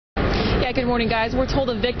Yeah, good morning, guys. We're told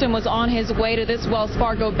the victim was on his way to this Wells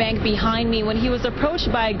Fargo bank behind me when he was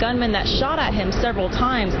approached by a gunman that shot at him several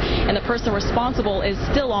times, and the person responsible is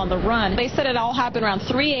still on the run. They said it all happened around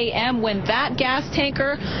 3 a.m. when that gas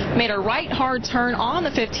tanker made a right hard turn on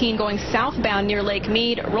the 15 going southbound near Lake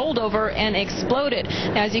Mead, rolled over and exploded.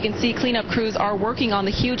 Now, as you can see, cleanup crews are working on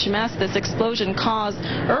the huge mess this explosion caused.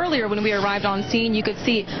 Earlier, when we arrived on scene, you could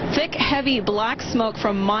see thick, heavy black smoke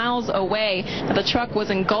from miles away. Now, the truck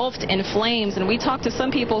was engulfed in flames, and we talked to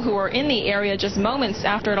some people who were in the area just moments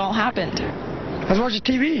after it all happened. I was watching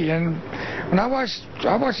TV, and when I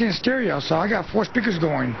watched in stereo, so I got 4 speakers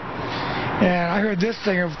going, and I heard this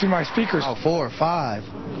thing through my speakers. Oh, 4 or 5.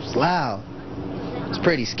 It's loud. It's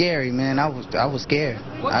pretty scary, man. I was scared.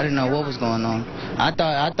 I didn't know what was going on. I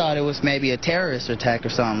thought it was maybe a terrorist attack or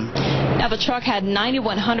something. Now, the truck had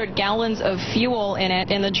 9,100 gallons of fuel in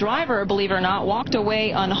it, and the driver, believe it or not, walked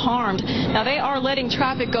away unharmed. Now, they are letting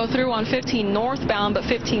traffic go through on 15 northbound, but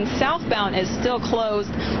 15 southbound is still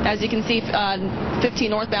closed. As you can see,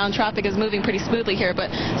 15 northbound traffic is moving pretty smoothly here,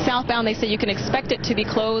 but southbound, they say you can expect it to be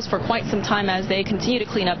closed for quite some time as they continue to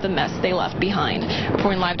clean up the mess they left behind.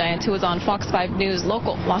 Reporting live, Diane Tuazon, Fox 5 News,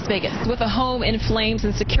 local, Las Vegas. With a home in flames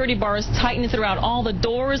and security bars tightened throughout all the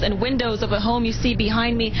doors and windows of the home you see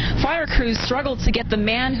behind me, fire crews struggled to get the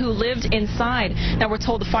man who lived inside. Now, we're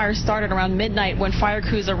told the fire started around midnight. When fire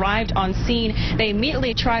crews arrived on scene, they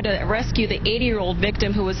immediately tried to rescue the 80-year-old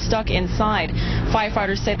victim who was stuck inside.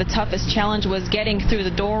 Firefighters say the toughest challenge was getting through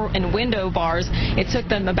the door and window bars. It took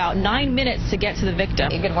them about 9 minutes to get to the victim.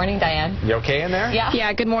 Good morning, Diane. You okay in there?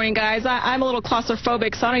 Yeah, good morning, guys. I'm a little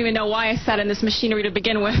claustrophobic, so I don't even know why I sat in this machinery to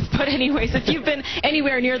begin with. But anyways, if you've been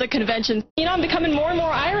anywhere near the convention, you know, I'm becoming more and more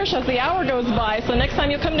Irish as the hour goes by, so next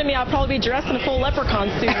time you come to me, I'll probably be dressed in a full leprechaun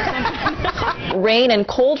suit or something. Rain and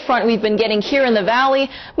cold front we've been getting here in the valley.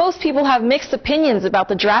 Most people have mixed opinions about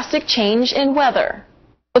the drastic change in weather.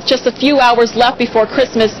 With just a few hours left before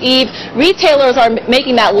Christmas Eve, retailers are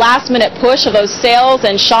making that last-minute push of those sales,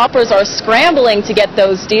 and shoppers are scrambling to get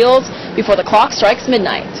those deals before the clock strikes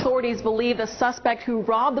midnight. Authorities believe the suspect who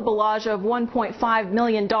robbed the Bellagio of $1.5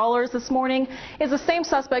 million this morning is the same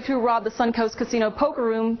suspect who robbed the Suncoast Casino poker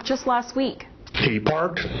room just last week. He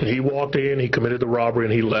parked, he walked in, he committed the robbery,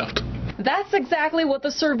 and he left. That's exactly what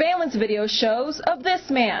the surveillance video shows of this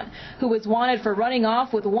man, who was wanted for running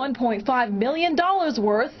off with $1.5 million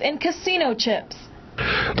worth in casino chips.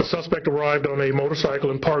 The suspect arrived on a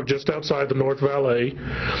motorcycle and parked just outside the North Valet,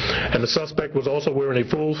 and the suspect was also wearing a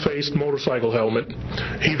full-faced motorcycle helmet.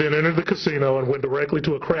 He then entered the casino and went directly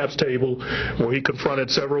to a craps table where he confronted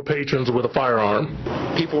several patrons with a firearm.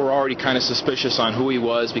 People were already kind of suspicious on who he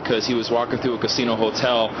was because he was walking through a casino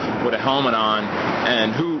hotel with a helmet on,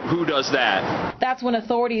 and who does that? That's when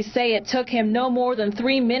authorities say it took him no more than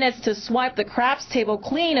 3 minutes to swipe the craps table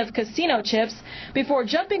clean of casino chips before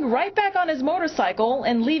jumping right back on his motorcycle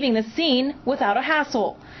and leaving the scene without a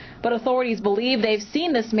hassle. But authorities believe they've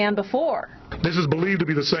seen this man before. This is believed to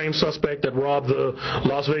be the same suspect that robbed the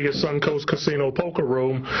Las Vegas Suncoast Casino poker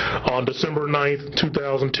room on December 9th,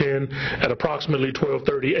 2010 at approximately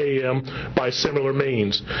 12:30 a.m. by similar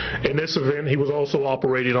means. In this event, he was also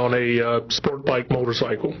operating on a sport bike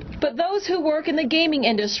motorcycle. But those who work in the gaming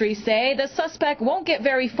industry say the suspect won't get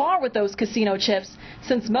very far with those casino chips,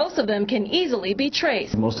 since most of them can easily be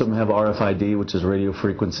traced. Most of them have RFID, which is radio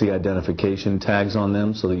frequency identification tags on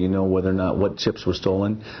them, so that you know whether or not what chips were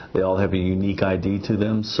stolen. They all have a unique ID to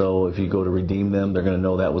them, so if you go to redeem them, they're going to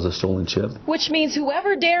know that was a stolen chip. Which means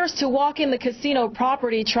whoever dares to walk in the casino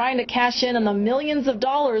property trying to cash in on the millions of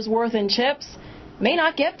dollars worth in chips may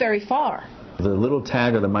not get very far. The little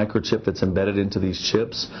tag or the microchip that's embedded into these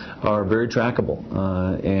chips are very trackable,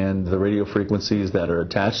 and the radio frequencies that are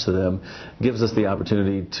attached to them gives us the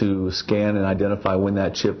opportunity to scan and identify when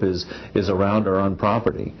that chip is around or on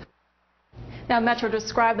property. Now, Metro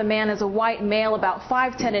described the man as a white male, about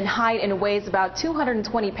 5'10" in height and weighs about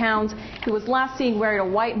 220 pounds. He was last seen wearing a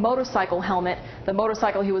white motorcycle helmet. The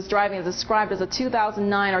motorcycle he was driving is described as a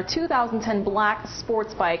 2009 or 2010 black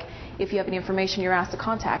sports bike. If you have any information, you're asked to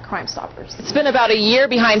contact Crime Stoppers. It's been about a year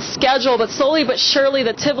behind schedule, but slowly but surely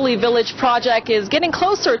the Tivoli Village project is getting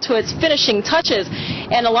closer to its finishing touches.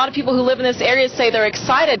 And a lot of people who live in this area say they're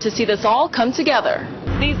excited to see this all come together.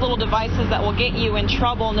 These little devices that will get you in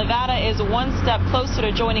trouble. Nevada is one step closer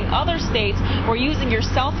to joining other states where using your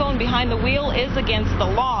cell phone behind the wheel is against the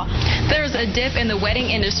law. There's a dip in the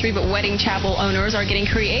wedding industry, but wedding chapel owners are getting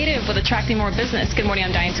creative with attracting more business. Good morning,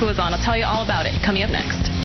 I'm Diane Tuazon. I'll tell you all about it coming up next.